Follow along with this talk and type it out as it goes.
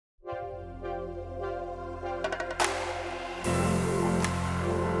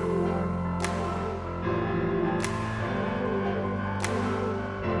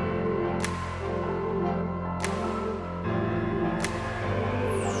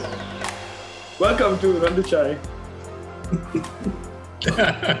Welcome to Randu Chai,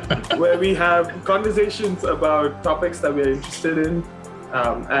 where we have conversations about topics that we are interested in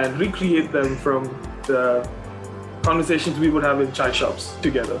and recreate them from the conversations we would have in chai shops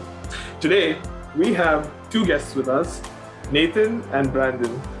together. Today, we have two guests with us, Nathan and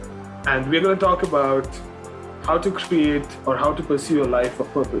Brandon, and we're going to talk about how to create or how to pursue a life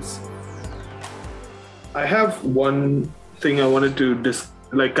of purpose. I have one thing I wanted to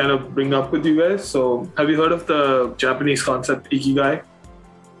kind of bring up with you guys. So, have you heard of the Japanese concept Ikigai?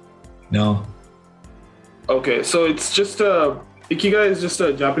 No. Okay, so Ikigai is just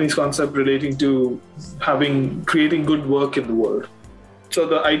a Japanese concept relating to creating good work in the world. So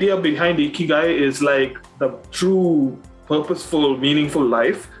the idea behind Ikigai is like the true purposeful, meaningful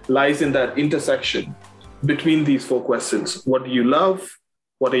life lies in that intersection between these four questions. What do you love?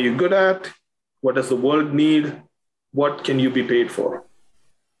 What are you good at? What does the world need? What can you be paid for?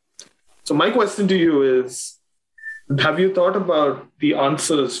 So my question to you is, have you thought about the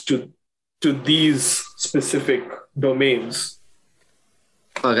answers to these specific domains?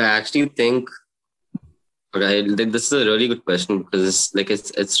 Okay, I actually think this is a really good question because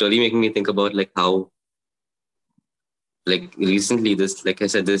it's really making me think about how recently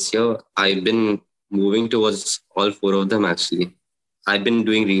this year I've been moving towards all four of them. Actually, I've been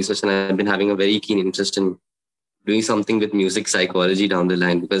doing research and I've been having a very keen interest in doing something with music psychology down the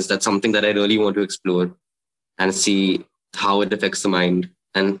line, because that's something that I really want to explore and see how it affects the mind,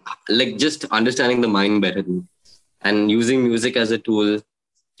 and just understanding the mind better and using music as a tool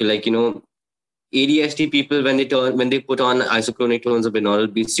to ADHD people, when they put on isochronic tones or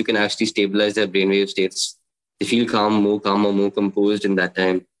binaural beats, you can actually stabilize their brainwave states. They feel calm or more composed in that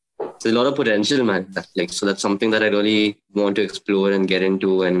time. So a lot of potential, man. So that's something that I really want to explore and get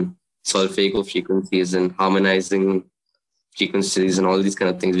into, and solfeggio frequencies and harmonizing frequencies and all these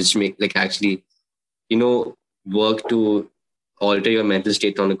kind of things, which make actually, work to alter your mental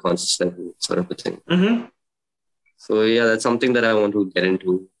state on a conscious level, sort of a thing. Mm-hmm. So yeah, that's something that I want to get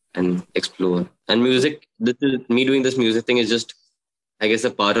into and explore. And music, me doing this music thing is just, I guess, a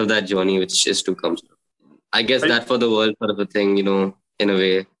part of that journey, which is to come. I guess that for the world sort of a thing, in a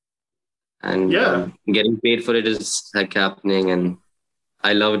way. And getting paid for it is happening, and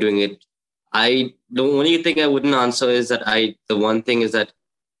I love doing it. The only thing I wouldn't answer is that the one thing is that,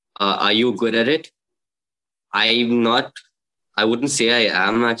 are you good at it? I'm not. I wouldn't say I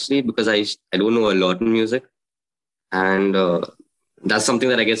am, actually, because I don't know a lot in music. And that's something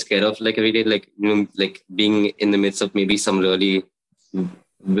that I get scared of every day, being in the midst of maybe some really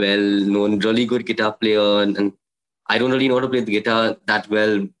well-known, really good guitar player. And I don't really know how to play the guitar that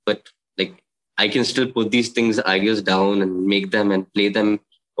well, but I can still put these ideas down and make them and play them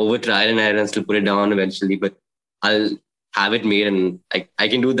over trial and error and still put it down eventually. But I'll have it made, and I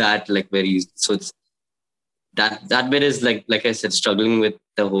can do that very easy. So it's that bit is like I said, struggling with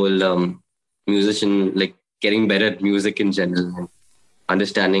the whole musician, getting better at music in general and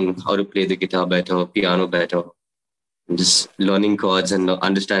understanding how to play the guitar better, piano better, and just learning chords and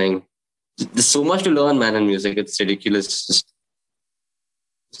understanding. There's so much to learn, man, in music. It's ridiculous. Just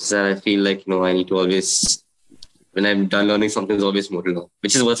that I feel I need to always, when I'm done learning something, there's always more to learn,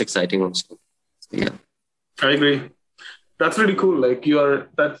 which is what's exciting also. So, yeah. I agree. That's really cool. You're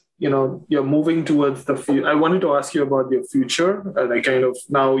moving towards the future. I wanted to ask you about your future.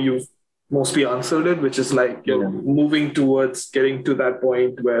 Now you've mostly answered it, which is you're moving towards getting to that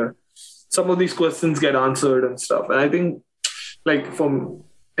point where some of these questions get answered and stuff. And I think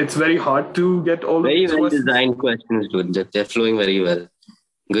it's very hard to get all very of these questions. Designed questions, dude. They're flowing very well.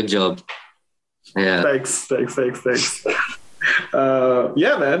 Good job. Yeah. Thanks.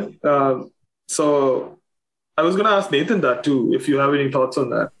 Yeah, man. So I was going to ask Nathan that too, if you have any thoughts on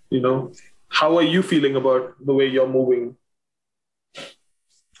that. How are you feeling about the way you're moving?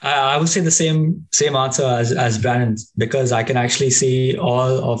 I would say the same answer as Brandon, because I can actually see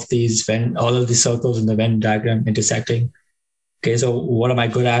all of these circles in the Venn diagram intersecting. Okay, so what am I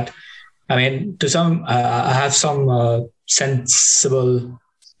good at? I mean, I have some sensible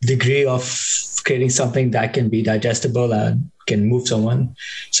degree of creating something that can be digestible and can move someone.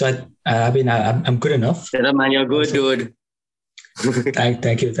 So I'm good enough. Yeah, man, you're good, dude.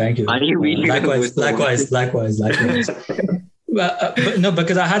 Thank you. Are you really likewise. But no,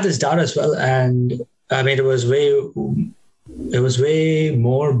 because I had this doubt as well, and I mean, it was way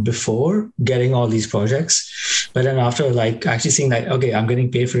more before getting all these projects. But then after actually seeing okay, I'm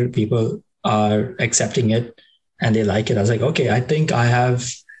getting paid for it, people are accepting it and they like it. I was like, okay, I think I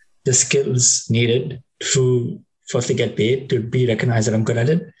have the skills needed to firstly get paid, to be recognized that I'm good at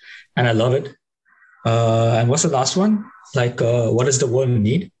it, and I love it. And what's the last one? What does the world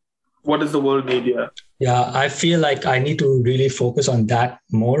need? what does the world need? Yeah. Yeah, I feel like I need to really focus on that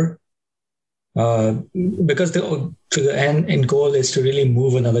more, because the end goal is to really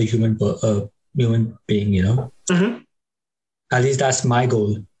move another human being. Mm-hmm. At least that's my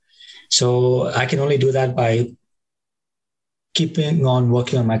goal. So I can only do that by keeping on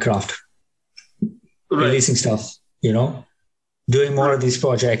working on my craft, releasing stuff, doing more of these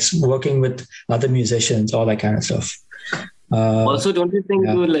projects, working with other musicians, all that kind of stuff. Also, don't you think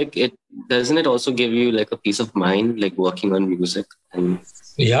doesn't it also give you like a peace of mind, like working on music? And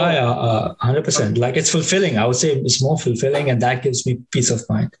 100%. Like, it's fulfilling. I would say it's more fulfilling, and that gives me peace of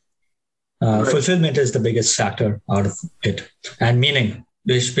mind. Fulfillment is the biggest factor out of it, and meaning,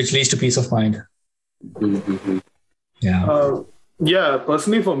 which leads to peace of mind. Mm-hmm. Yeah.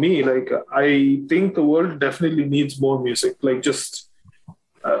 Personally for me, like, I think the world definitely needs more music. Like, just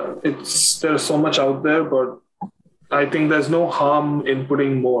there's so much out there, but I think there's no harm in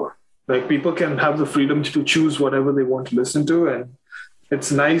putting more. Like, people can have the freedom to choose whatever they want to listen to, and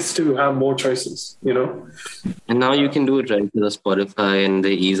it's nice to have more choices, And now you can do it right with the Spotify and the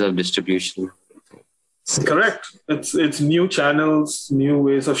ease of distribution. Correct. It's new channels, new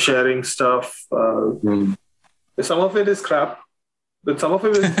ways of sharing stuff. Some of it is crap, but some of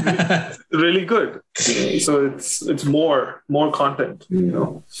it is really good. So it's more content.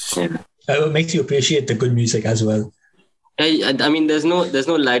 It makes you appreciate the good music as well. I mean, there's no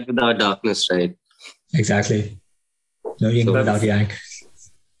light without darkness, right? Exactly. No yin without yang.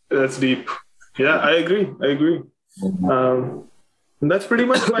 That's deep. Yeah, I agree. That's pretty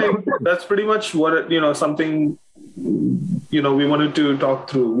much what something we wanted to talk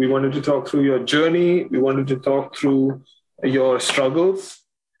through. We wanted to talk through your journey. We wanted to talk through your struggles.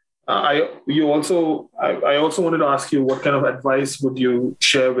 I also wanted to ask you, what kind of advice would you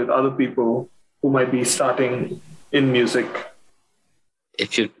share with other people who might be starting in music?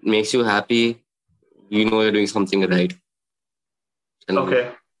 If it makes you happy, you're doing something right. And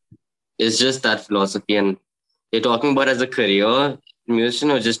okay. It's just that philosophy. And you're talking about as a career musician,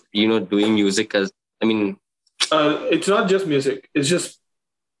 or just, doing music as, it's not just music. It's just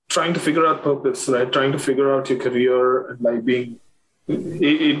trying to figure out purpose, right? Trying to figure out your career, and like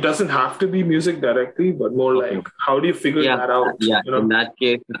it doesn't have to be music directly, but more like, how do you figure that out? Yeah. In that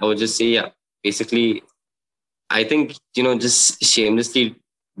case, I would just say, basically, I think, just shamelessly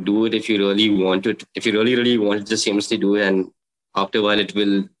do it if you really want it. If you really, really want it, just shamelessly do it. And after a while, it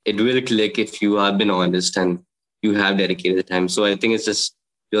will click if you have been honest and you have dedicated the time. So I think it's just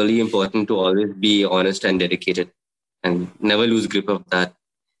really important to always be honest and dedicated, and never lose grip of that.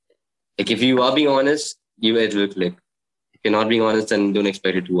 Like, if you are being honest, it will click. If you're not being honest, then don't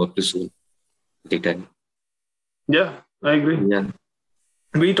expect it to work too soon. Take time. Yeah, I agree. Yeah.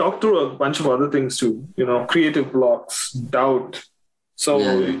 We talked through a bunch of other things too, creative blocks, doubt. So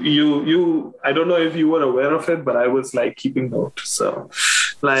you, I don't know if you were aware of it, but I was like keeping note. So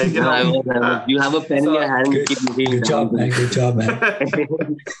like, you have a pen in your hand. Good job, man. Good job, man.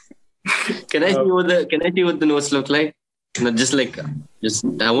 Can I see what the notes look like? No,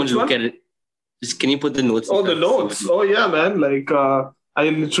 I won't look at it. Just, can you put the notes? Oh, the notes. Oh yeah, man. Like, I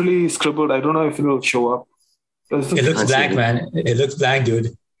literally scribbled. I don't know if it will show up. It looks blank, man. It looks blank,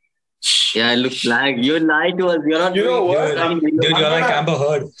 dude. Yeah, it looks blank. You lied to us. You're not. You know what? Dude, you're like Amber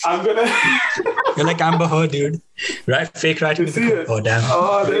Heard. You're like Amber Heard, dude. Right? Fake writing. Oh, damn.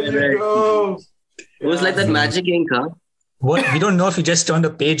 Oh, there you go. It was like that magic ink, huh? What? We don't know if you just turned a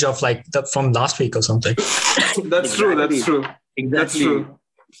page of like from last week or something. That's true. That's true. Exactly.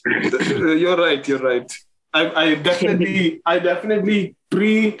 That's true. You're right. I definitely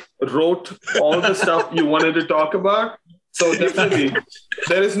pre-wrote all the stuff you wanted to talk about. So definitely,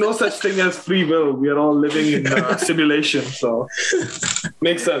 there is no such thing as free will. We are all living in a simulation. So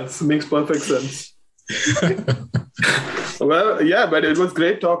makes sense. Makes perfect sense. Well, yeah, but it was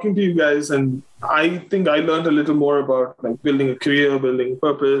great talking to you guys. And I think I learned a little more about like building a career, building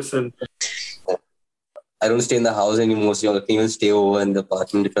purpose. And I don't stay in the house anymore. So you can stay over in the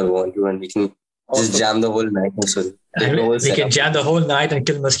apartment if I want to. And we can just jam the whole night. We can jam the whole night and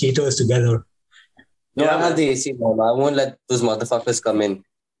kill mosquitoes together. No, I have the AC now. I won't let those motherfuckers come in.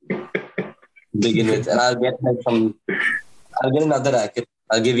 Begin with, and I'll get another racket.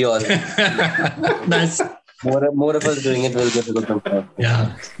 I'll give you all. Nice. More of us doing it will get a good.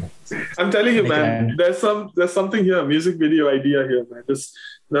 Yeah. I'm telling you, man. There's something here. Music video idea here, man. Just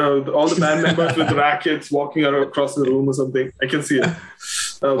all the band members with rackets walking across the room or something. I can see it.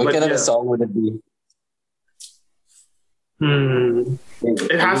 What kind of a song would it be?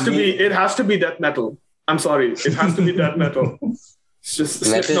 It has to be death metal. I'm sorry. It has to be death metal. It's just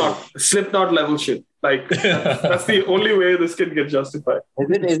Slipknot level shit. Like that's the only way this can get justified.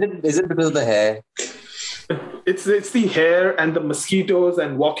 Is it because of the hair? It's the hair and the mosquitoes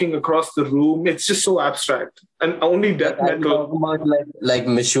and walking across the room. It's just so abstract. And only death metal. About like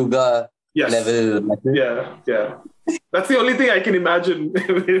Meshuggah level metal. Yeah. That's the only thing I can imagine. I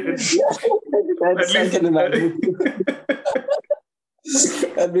can imagine.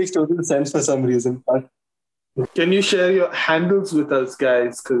 That makes total sense for some reason. Can you share your handles with us,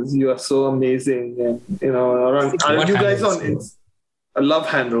 guys? Because you are so amazing. And, are you guys on I love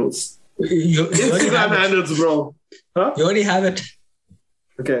handles. You Instagram handles, bro. Huh? You already have it.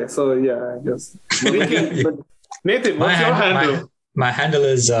 Okay, so yeah, I guess. Nathan, what's your handle? My handle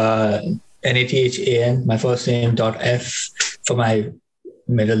is NATHAN, my first name .f for my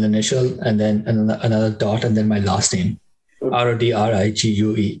middle initial, and then another dot, and then my last name.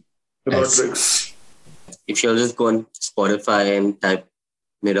 RODRIGUE. Rodriguez. If you'll just go on Spotify and type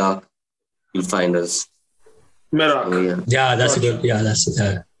Mirak, you'll find us. Mirak. So, yeah, that's good. Yeah, that's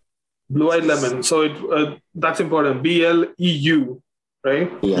Blue Eyed Lemon. So that's important. BLEU, right?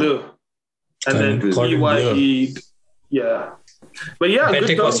 Yeah. Blue. And then EYE. Yeah. But yeah,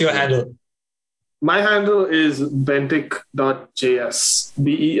 Bentic, what's your handle? My handle is bentic.js.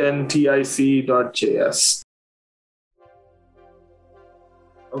 BENTIC.js.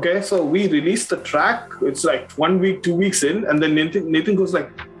 Okay, so we released the track. It's like 1 week, 2 weeks in, and then Nathan goes like,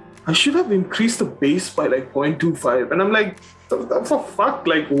 I should have increased the bass by like 0.25. And I'm like, for fuck,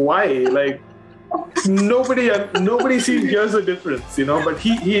 like why? Like nobody hears the difference, but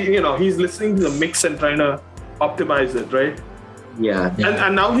he's listening to the mix and trying to optimize it, right? Yeah.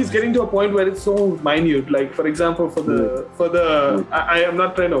 And now he's getting to a point where it's so minute. Like for example, for the I am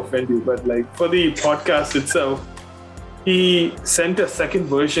not trying to offend you, but like for the podcast itself, he sent a second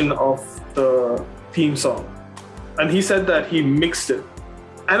version of the theme song, and he said that he mixed it.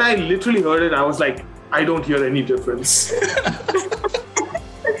 And I literally heard it. I was like, I don't hear any difference.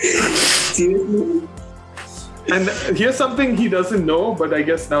 Seriously? And here's something he doesn't know, but I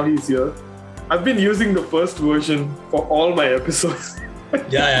guess now he's here. I've been using the first version for all my episodes.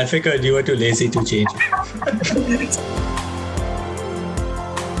 Yeah, I figured you were too lazy to change it.